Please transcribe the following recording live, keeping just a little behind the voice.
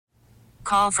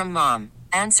call from mom.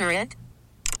 Answer it.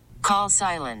 Call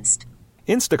silenced.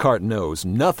 Instacart knows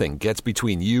nothing gets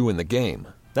between you and the game.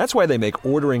 That's why they make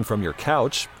ordering from your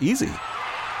couch easy.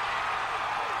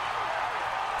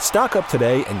 Stock up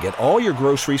today and get all your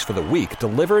groceries for the week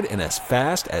delivered in as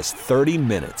fast as 30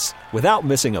 minutes without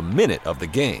missing a minute of the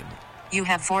game. You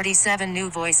have 47 new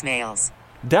voicemails.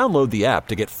 Download the app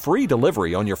to get free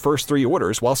delivery on your first 3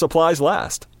 orders while supplies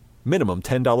last. Minimum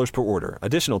 $10 per order.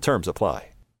 Additional terms apply.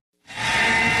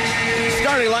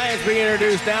 Starting lineups being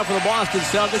introduced now for the Boston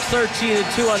Celtics.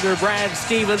 13-2 under Brad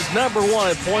Stevens. Number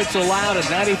 1 in points allowed at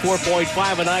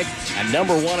 94.5 a night. And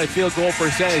number 1 in field goal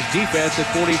percentage defense at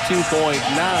 42.9.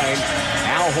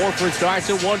 Al Horford starts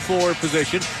at 1 forward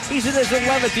position. He's in his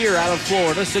 11th year out of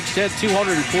Florida. 6'10",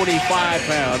 245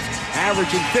 pounds.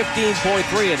 Averaging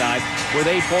 15.3 a night with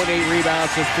 8.8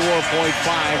 rebounds and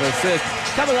 4.5 assists.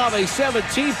 Coming off a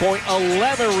 17-point,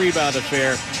 11-rebound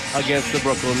affair against the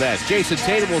Brooklyn Nets. Jason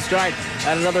Tatum will start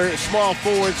at another small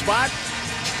forward spot.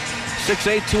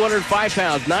 6'8", 205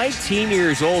 pounds, 19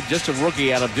 years old, just a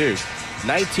rookie out of Duke.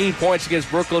 19 points against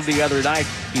Brooklyn the other night.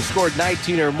 He scored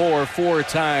 19 or more 4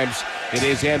 times in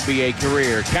his NBA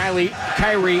career.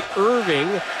 Kyrie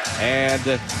Irving and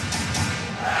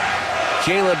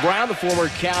Jaylen Brown, the former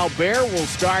Cal Bear, will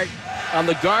start on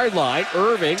the guard line.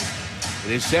 Irving, in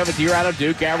his 7th year out of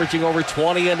Duke, averaging over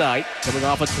 20 a night, coming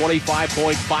off a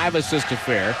 25.5 assist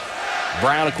affair.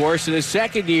 Brown, of course, in his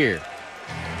 2nd year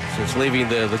since leaving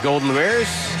the Golden Bears.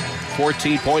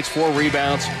 14 points, 4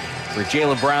 rebounds for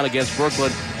Jaylen Brown against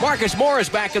Brooklyn. Marcus Morris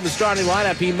back in the starting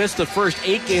lineup. He missed the first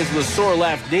 8 games with a sore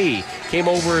left knee. Came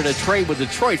over in a trade with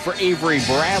Detroit for Avery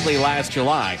Bradley last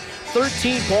July.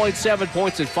 13.7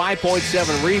 points and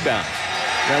 5.7 rebounds.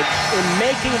 Now, in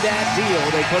making that deal,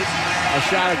 they put a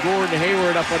shot of Gordon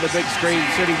Hayward up on the big screen,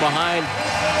 sitting behind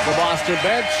the Boston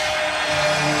bench.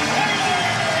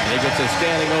 And he gets a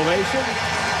standing ovation.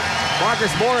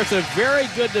 Marcus Morris, a very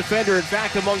good defender. In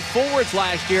fact, among forwards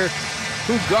last year,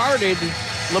 who guarded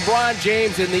LeBron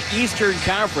James in the Eastern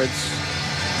Conference.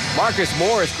 Marcus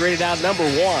Morris graded out number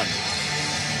 1.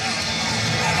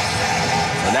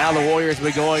 And now the Warriors will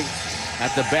be going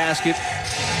at the basket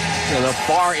to the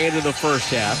far end of the first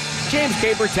half. James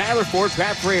Caper, Tyler Ford,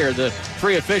 Pat Freer, the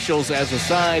 3 officials as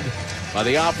assigned by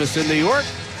the office in New York.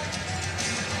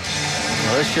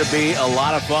 Well, this should be a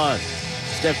lot of fun.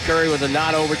 Steph Curry with a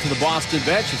nod over to the Boston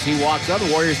bench as he walks on.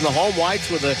 The Warriors in the home whites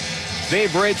with a Bay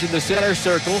Bridge in the center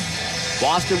circle.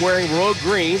 Boston wearing road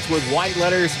greens with white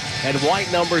letters and white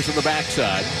numbers on the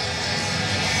backside.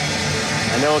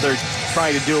 I know they're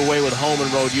trying to do away with home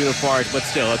and road uniforms, but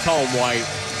still, it's home white.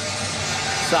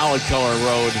 Solid color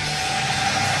road.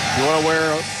 If you want to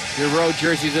wear your road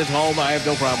jerseys at home, I have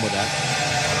no problem with that.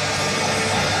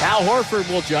 Al Horford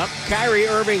will jump. Kyrie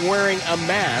Irving wearing a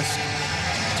mask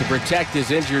to protect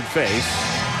his injured face.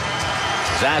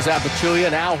 Zaza Pachulia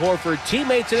and Al Horford,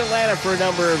 teammates in Atlanta for a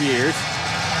number of years.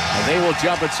 And they will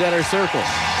jump at center circle.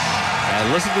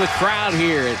 And listen to the crowd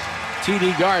here at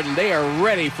TD Garden. They are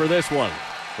ready for this one.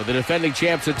 With the defending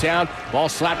champs in town, ball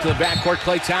slapped to the backcourt.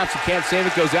 Klay Thompson can't save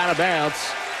it, goes out of bounds.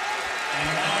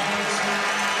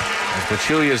 As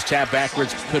Pachulia's tap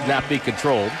backwards could not be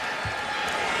controlled.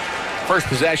 First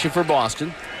possession for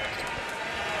Boston.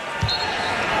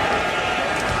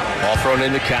 Ball thrown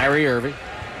into Kyrie Irving.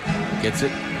 Gets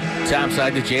it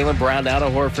topside to Jaylen Brown, down to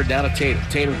Horford, down to Tatum.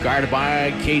 Tatum guarded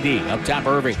by KD. Up top,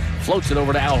 Irving floats it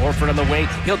over to Al Horford on the wing.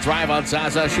 He'll drive on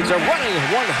Zaza. Shoots a running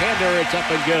one-hander. It's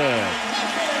up and good.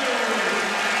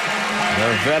 The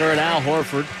veteran Al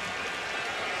Horford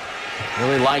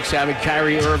really likes having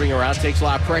Kyrie Irving around. Takes a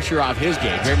lot of pressure off his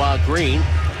game. Draymond Green,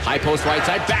 high post right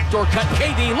side, backdoor cut.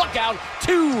 KD, look out.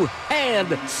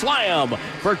 2-hand slam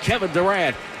for Kevin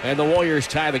Durant. And the Warriors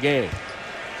tie the game.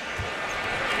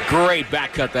 Great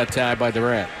back cut that time by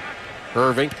Durant.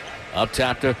 Irving up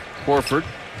top to Horford.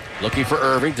 Looking for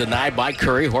Irving, denied by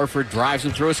Curry. Horford drives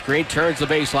him through a screen, turns the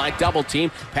baseline, double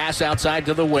team, pass outside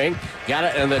to the wing. Got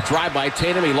it, and the drive by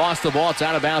Tatum. He lost the ball. It's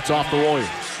out of bounds off the Warriors.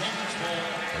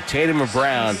 And Tatum and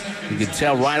Brown, you can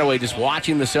tell right away just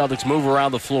watching the Celtics move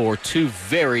around the floor, 2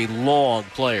 very long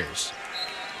players.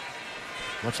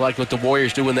 Much like what the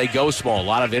Warriors do when they go small. A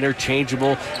lot of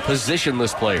interchangeable,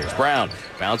 positionless players. Brown,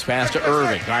 bounce pass to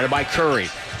Irving, guarded by Curry.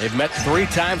 They've met 3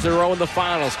 times in a row in the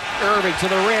finals. Irving to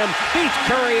the rim, beats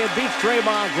Curry and beats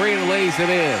Draymond Green and lays it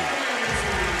in.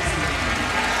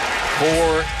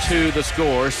 4-2 the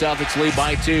score. Celtics lead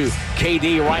by 2.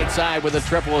 KD right side with a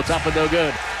triple. It's up and no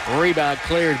good. Rebound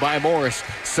cleared by Morris.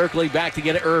 Circling back to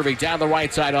get it, Irving down the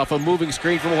right side off a moving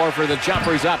screen from Horford. The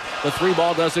jumper's up. The three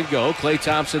ball doesn't go. Klay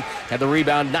Thompson had the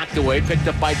rebound knocked away. Picked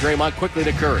up by Draymond quickly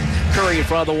to Curry. Curry in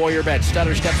front of the Warrior bench.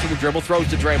 Stutter steps from the dribble. Throws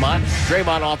to Draymond.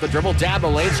 Draymond off the dribble. Down the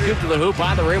lane. Scoop to the hoop.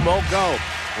 On the rim. Won't go.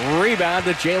 Rebound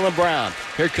to Jaylen Brown.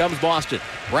 Here comes Boston.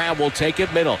 Brown will take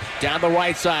it middle. Down the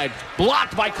right side.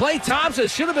 Blocked by Klay Thompson.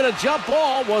 Should have been a jump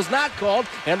ball. Was not called.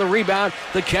 And the rebound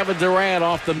to Kevin Durant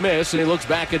off the miss. And he looks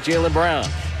back at Jaylen Brown.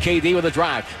 KD with a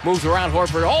drive. Moves around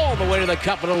Horford all the way to the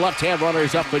cup. And the left-hand runner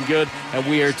is up and good. And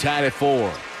we are tied at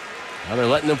 4. Now they're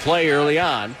letting them play early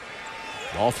on.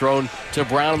 Ball thrown to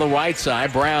Brown on the right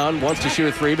side. Brown wants to shoot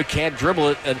a three, but can't dribble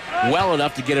it well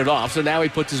enough to get it off. So now he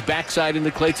puts his backside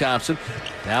into Klay Thompson.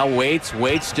 Now waits,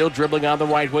 still dribbling on the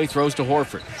right wing, throws to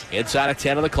Horford. Inside of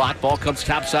 10 on the clock. Ball comes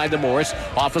topside to Morris.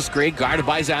 Off a screen, guarded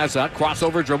by Zaza.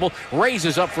 Crossover dribble,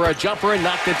 raises up for a jumper and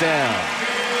knocked it down.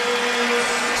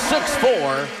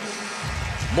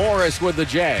 6-4. Morris with the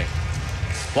J.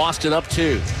 Boston up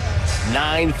 2.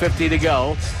 9:50 to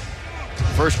go.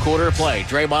 First quarter of play.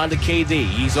 Draymond to KD.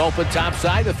 He's open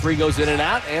topside. The three goes in and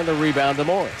out, and the rebound to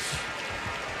Morris.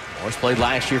 Morris played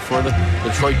last year for the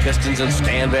Detroit Pistons and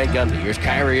Stan Van Gundy. Here's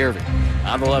Kyrie Irving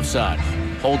on the left side.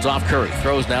 Holds off Curry.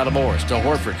 Throws now to Morris. To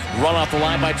Horford. Run off the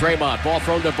line by Draymond. Ball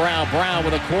thrown to Brown. Brown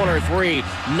with a corner three.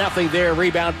 Nothing there.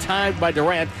 Rebound timed by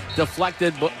Durant.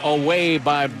 Deflected away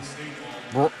by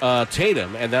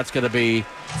Tatum, and that's going to be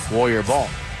Warrior ball.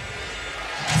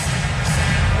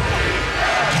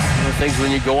 Things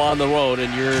when you go on the road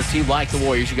and your team like the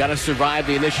Warriors, you got to survive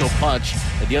the initial punch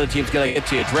and the other team's going to get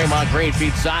to you. Draymond Green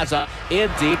feeds Zaza in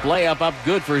deep. Layup up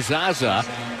good for Zaza.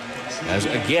 As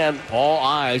again, all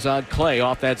eyes on Klay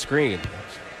off that screen.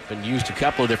 It's been used a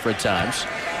couple of different times.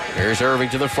 There's Irving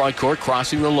to the front court,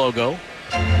 crossing the logo.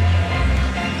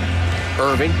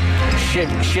 Irving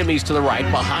shimmies to the right.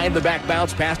 Behind the back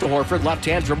bounce pass to Horford.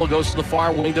 Left-hand dribble goes to the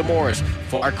far wing to Morris.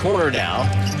 Far corner now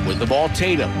with the ball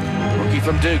Tatum. Rookie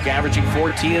from Duke, averaging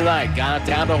 14 tonight. Got it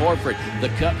down to Horford. The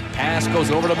cut pass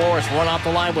goes over to Morris. Run off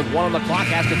the line with 1 on the clock.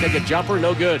 Has to take a jumper.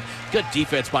 No good. Good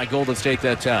defense by Golden State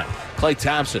that time. Klay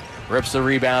Thompson rips the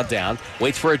rebound down.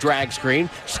 Waits for a drag screen.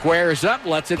 Squares up.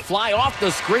 Lets it fly off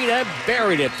the screen and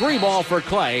buried it. 3 ball for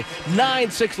Klay.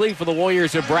 9-6 lead for the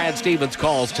Warriors, and Brad Stevens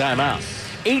calls timeout.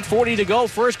 8:40 to go,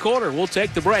 first quarter. We'll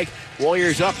take the break.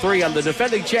 Warriors up 3 on the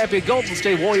defending champion Golden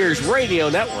State Warriors Radio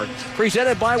Network,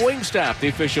 presented by Wingstop, the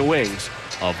official wings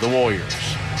of the Warriors.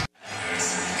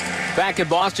 Back in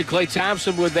Boston, Klay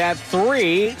Thompson with that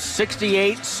 3.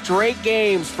 68 straight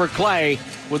games for Klay.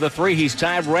 With a 3, he's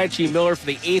tied Reggie Miller for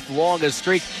the 8th longest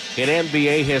streak in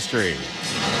NBA history.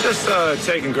 Just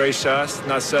taking great shots,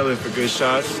 not settling for good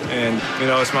shots. And,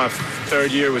 it's my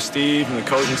 3rd year with Steve and the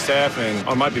coaching staff, and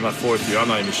it might be my 4th year. I'm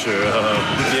not even sure.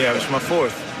 It's my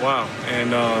 4th. Wow.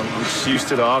 And I'm just used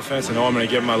to the offense. I know I'm going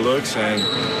to get my looks, and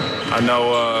I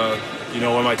know,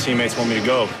 where my teammates want me to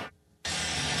go.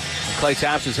 Klay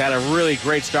Thompson's had a really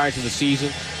great start to the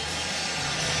season.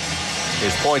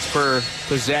 His points per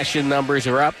possession numbers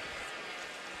are up.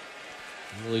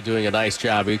 Really doing a nice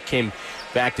job. He came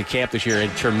back to camp this year in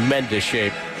tremendous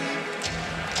shape.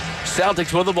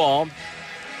 Celtics with the ball.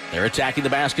 They're attacking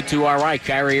the basket to our right.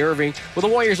 Kyrie Irving with the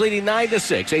Warriors leading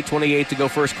 9-6. 8:28 to go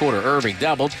first quarter. Irving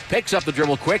doubled, picks up the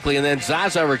dribble quickly, and then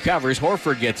Zaza recovers.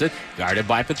 Horford gets it, guarded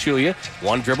by Pachulia.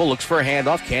 One dribble, looks for a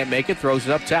handoff, can't make it, throws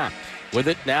it up top. With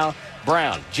it now,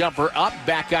 Brown. Jumper up,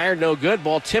 back iron, no good.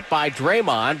 Ball tipped by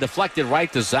Draymond, deflected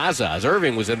right to Zaza as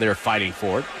Irving was in there fighting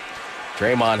for it.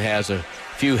 Draymond has a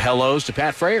few hellos to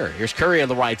Pat Frayer. Here's Curry on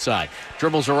the right side.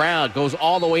 Dribbles around, goes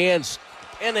all the way in,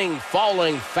 spinning,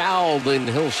 falling, fouled, and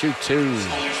he'll shoot 2.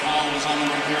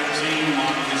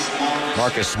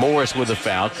 Marcus Morris with the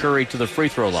foul. Curry to the free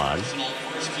throw line.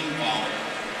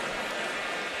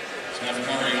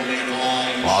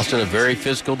 Boston, a very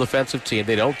physical defensive team.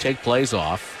 They don't take plays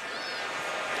off.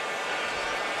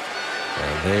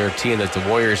 And they're a team that the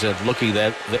Warriors are looking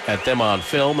at them on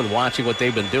film and watching what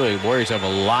they've been doing. The Warriors have a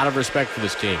lot of respect for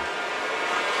this team.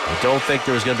 I don't think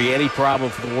there was going to be any problem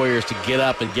for the Warriors to get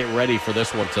up and get ready for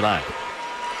this one tonight.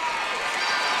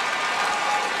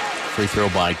 Free throw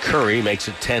by Curry makes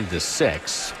it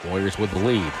 10-6. Warriors with the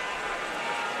lead.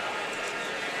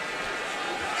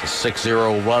 It's a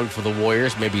 6-0 run for the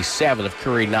Warriors, maybe 7 if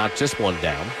Curry knocked this one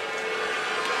down.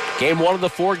 Game 1 of the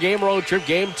 4-game road trip.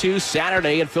 Game 2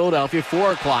 Saturday in Philadelphia,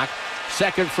 4 o'clock.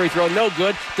 Second free throw, no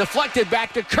good. Deflected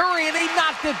back to Curry, and he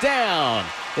knocked it down.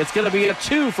 It's going to be a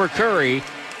 2 for Curry,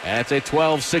 and it's a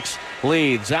 12-6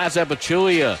 lead. Zaza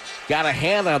Pachulia got a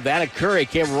hand on that, and Curry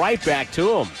came right back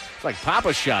to him. It's like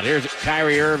Papa's shot. Here's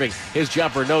Kyrie Irving. His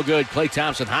jumper, no good. Klay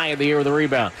Thompson high in the air with a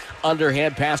rebound.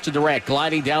 Underhand pass to Durant,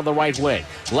 gliding down the right wing.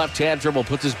 Left-hand dribble,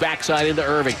 puts his backside into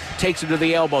Irving. Takes him to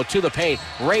the elbow, to the paint.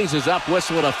 Raises up,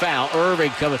 whistle and a foul.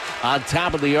 Irving coming on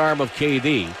top of the arm of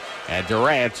KD. And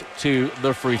Durant to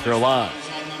the free throw line.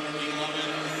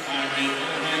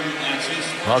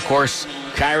 Well, of course,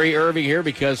 Kyrie Irving here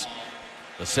because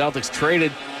the Celtics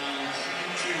traded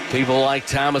people like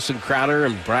Thomas and Crowder,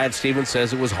 and Brad Stevens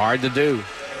says it was hard to do.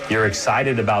 You're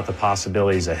excited about the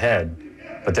possibilities ahead,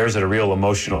 but there's a real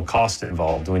emotional cost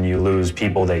involved when you lose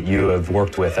people that you have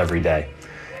worked with every day.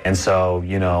 And so,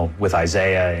 you know, with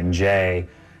Isaiah and Jay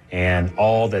and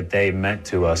all that they meant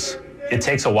to us, it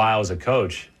takes a while as a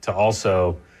coach to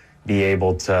also be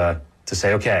able to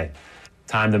say, okay,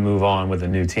 time to move on with a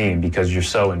new team because you're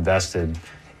so invested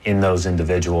in those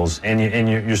individuals and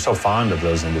you're so fond of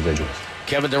those individuals.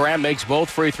 Kevin Durant makes both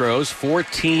free throws.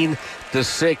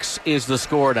 14-6 is the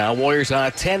score now. Warriors on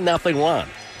a 10-0 run.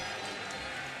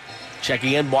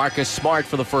 Checking in Marcus Smart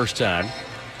for the first time.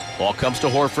 Ball comes to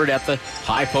Horford at the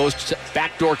high post.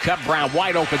 Backdoor cut. Brown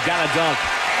wide open. Got a dunk.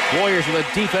 Warriors with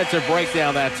a defensive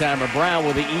breakdown that time. And Brown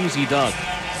with the easy dunk.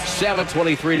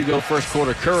 7:23 to go first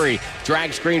quarter. Curry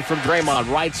drag screen from Draymond.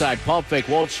 Right side. Pump fake.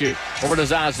 Won't shoot. Over to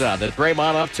Zaza. Then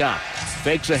Draymond up top.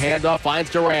 Fakes a handoff,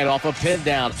 finds Durant off a pin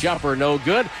down. Jumper, no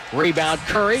good. Rebound,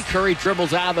 Curry. Curry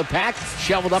dribbles out of the pack.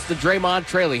 Shoveled up to Draymond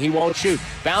trailing. He won't shoot.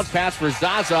 Bounce pass for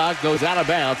Zaza. Goes out of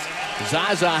bounds.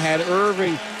 Zaza had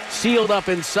Irving sealed up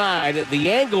inside.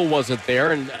 The angle wasn't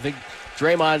there, and I think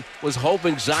Draymond was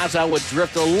hoping Zaza would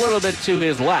drift a little bit to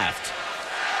his left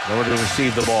in order to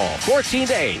receive the ball.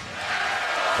 14-8.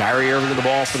 Kyrie Irving to the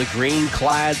ball for the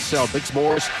green-clad Celtics.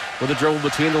 Morris with a dribble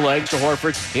between the legs to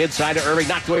Horford. Inside to Irving,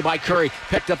 knocked away by Curry.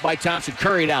 Picked up by Thompson.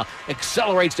 Curry now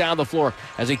accelerates down the floor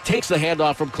as he takes the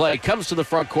handoff from Klay. Comes to the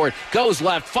front court. Goes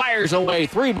left. Fires away.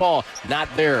 Three ball. Not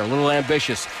there. A little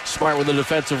ambitious. Smart with a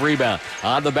defensive rebound.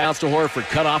 On the bounce to Horford.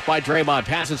 Cut off by Draymond.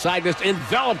 Pass inside. Just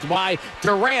enveloped by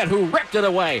Durant, who ripped it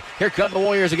away. Here come the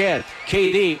Warriors again.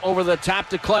 KD over the top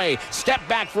to Klay. Step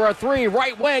back for a three.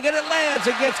 Right wing. And it lands.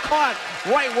 It gets caught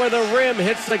right where the rim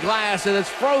hits the glass. And it's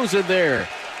frozen there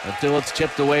until it's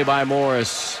tipped away by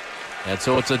Morris. And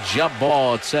so it's a jump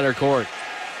ball at center court.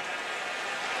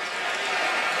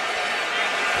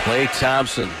 Klay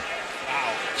Thompson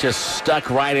just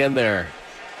stuck right in there.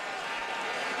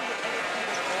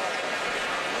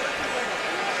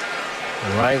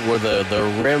 Right where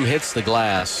the rim hits the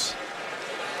glass.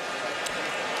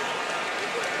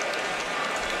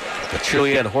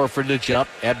 Pachulia and Horford to jump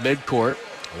at midcourt.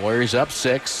 Warriors up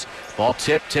 6. Ball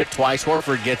tipped twice.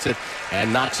 Horford gets it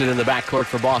and knocks it in the backcourt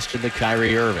for Boston to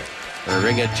Kyrie Irving.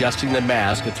 Irving adjusting the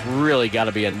mask. It's really got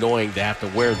to be annoying to have to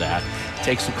wear that.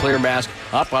 Takes the clear mask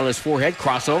up on his forehead.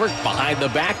 Crossover behind the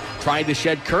back. Trying to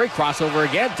shed Curry. Crossover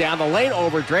again. Down the lane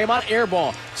over Draymond. Air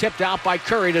ball. Tipped out by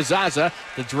Curry to Zaza.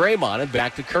 To Draymond and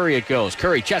back to Curry it goes.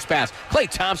 Curry chest pass. Klay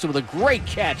Thompson with a great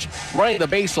catch. Running the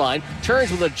baseline. Turns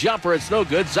with a jumper. It's no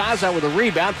good. Zaza with a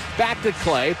rebound. Back to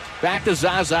Klay. Back to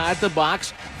Zaza at the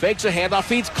box. Fakes a handoff.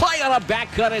 Feeds Klay on a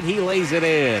back cut and he lays it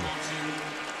in.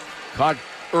 Caught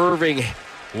Irving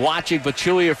watching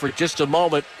Pachulia for just a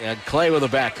moment, and Klay with a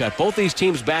back cut. Both these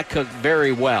teams back cut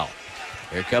very well.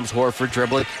 Here comes Horford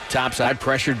dribbling, topside,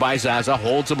 pressured by Zaza,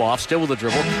 holds him off, still with the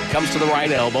dribble, comes to the right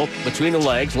elbow, between the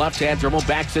legs, left-hand dribble,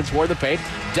 backs in toward the paint,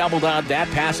 doubled on that,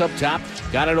 pass up top,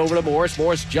 got it over to Morris.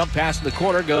 Morris jump pass in the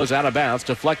corner, goes out of bounds,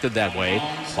 deflected that way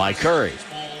by Curry.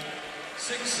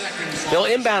 They'll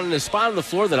inbound in a spot on the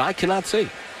floor that I cannot see.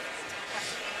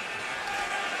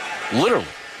 Literally.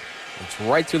 It's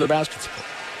right through the basket.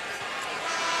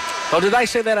 Oh, did I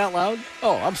say that out loud?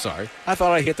 Oh, I'm sorry. I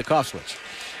thought I hit the cough switch.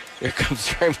 Here comes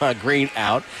Draymond Green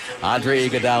out. Andre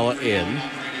Iguodala in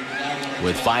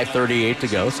with 5:38 to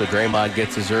go. So Draymond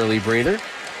gets his early breather.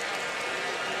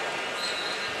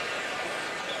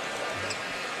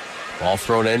 Ball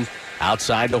thrown in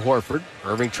outside to Horford.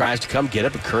 Irving tries to come get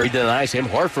it, but Curry denies him.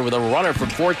 Horford with a runner from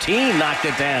 14, knocked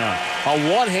it down.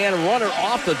 A one-hand runner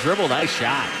off the dribble. Nice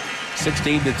shot.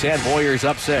 16-10, Warriors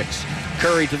up 6.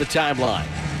 Curry to the timeline.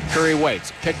 Curry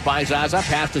waits. Picked by Zaza.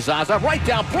 Pass to Zaza. Right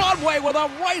down Broadway with a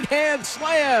right-hand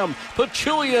slam.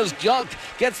 Pachulia's dunk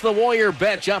gets the Warrior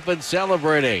bench up and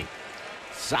celebrating.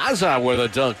 Zaza with a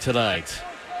dunk tonight.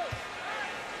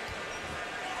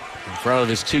 In front of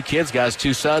his two kids. Got his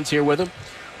two sons here with him.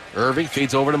 Irving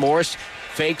feeds over to Morris.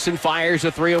 Fakes and fires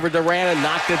a three over Durant and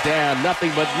knocked it down.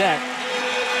 Nothing but net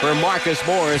for Marcus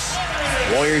Morris.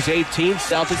 Warriors 18,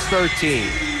 Celtics 13.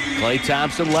 Klay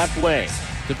Thompson left wing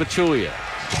to Pachulia.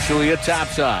 Pachulia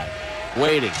topside.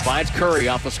 Waiting, finds Curry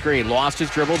off the screen. Lost his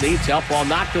dribble, needs help, ball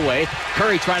knocked away.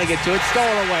 Curry trying to get to it,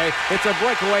 stolen away. It's a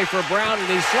breakaway for Brown, and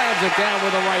he slams it down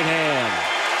with the right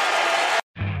hand.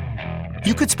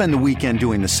 You could spend the weekend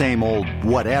doing the same old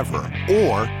whatever,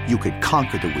 or you could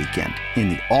conquer the weekend in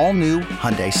the all-new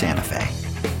Hyundai Santa Fe.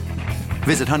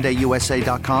 Visit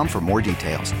HyundaiUSA.com for more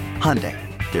details. Hyundai,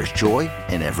 there's joy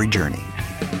in every journey.